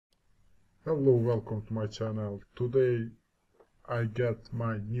Hello, welcome to my channel. Today I get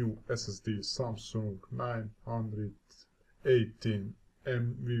my new SSD Samsung 918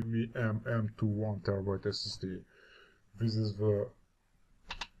 NVMe M.2 1TB SSD. This is the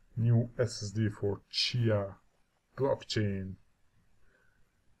new SSD for Chia Blockchain.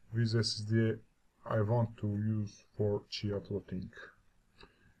 This SSD I want to use for Chia Ploting.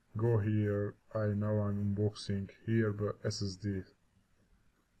 Go here, I'm unboxing here the SSD.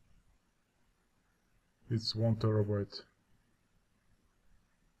 It's 1 TB.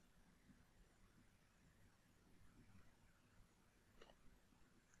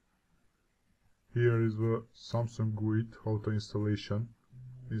 Here is the Samsung guide, how to installation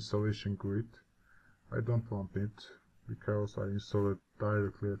guide. I don't want it because I installed it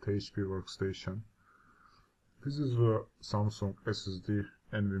directly at HP workstation. This is the Samsung SSD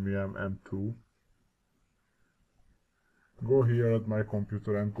NVMe M.2. Go here at my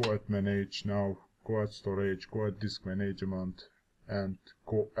computer and go at manage now. Go at storage, go at disk management and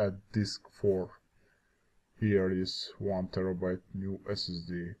go at disk 4. Here is 1 TB new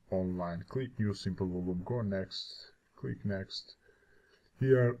SSD online. Click new simple volume, go next, click next.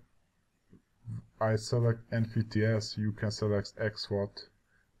 Here I select NVTS, you can select XWAT,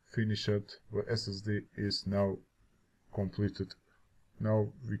 finish it. The SSD is now completed.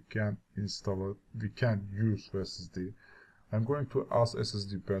 Now we can install it, we can use the SSD. I'm going to ask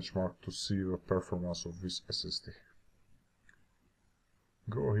SSD benchmark to see the performance of this SSD.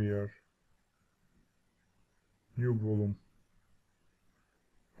 Go here, new volume,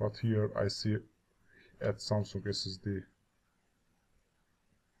 but here I see at Samsung SSD.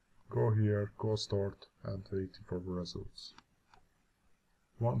 Go here, go start and waiting for the results.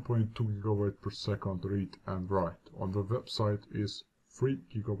 1.2 GB per second read and write. On the website is 3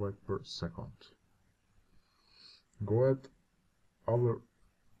 GB per second. Go at other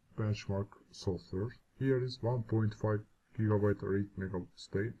benchmark software. Here is 1.5 GB read megabyte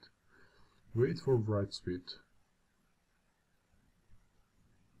state. Wait for write speed.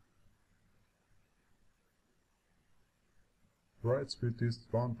 Write speed is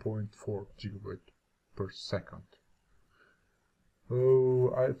 1.4 GB per second.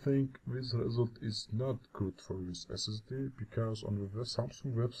 Oh, I think this result is not good for this SSD because on the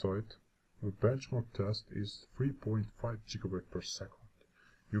Samsung website the benchmark test is 3.5 GB per second.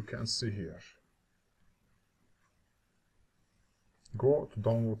 You can see here. Go to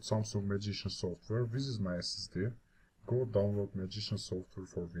download Samsung Magician software. This is my SSD. Go download Magician software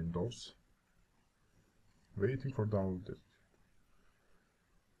for Windows. Waiting for download it.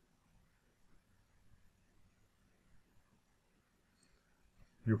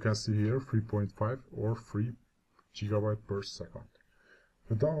 You can see here 3.5 or 3 GB per second.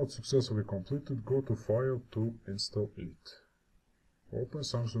 The download successfully completed. Go to File to install it. Open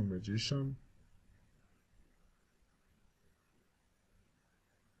Samsung Magician.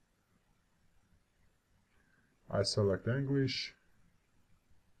 I select English.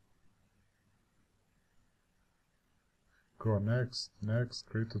 Go next, next,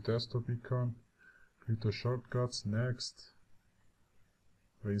 create a desktop icon, create a shortcuts, next.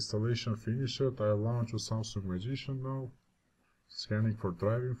 The installation finished. I launch a Samsung Magician now. Scanning for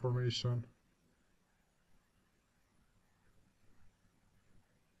drive information.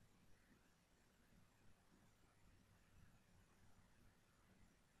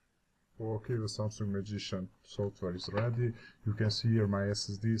 Okay, the Samsung Magician software is ready. You can see here my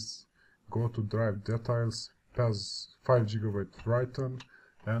SSDs. Go to drive details, pass 5 GB written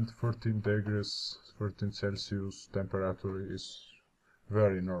and 13 degrees, 13 Celsius temperature is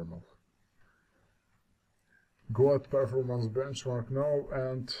very normal. Go at performance benchmark now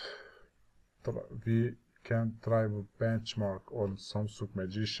and we can try the benchmark on Samsung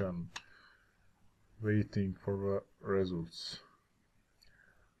Magician, waiting for the results.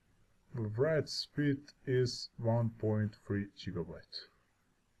 The write speed is 1.3 GB.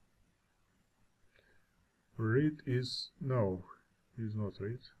 Read is no, is not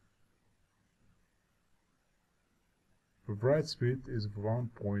read. The write speed is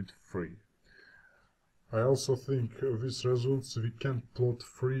 1.3. I also think with results we can plot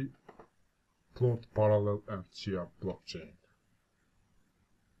parallel and Chia blockchain.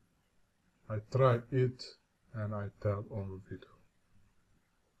 I try it and I tell on the video.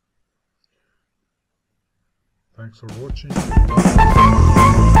 Thanks for watching.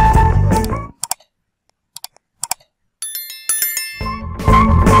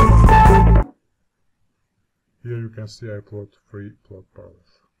 Here you can see I plot 3 plot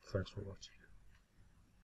parallels. Thanks for watching.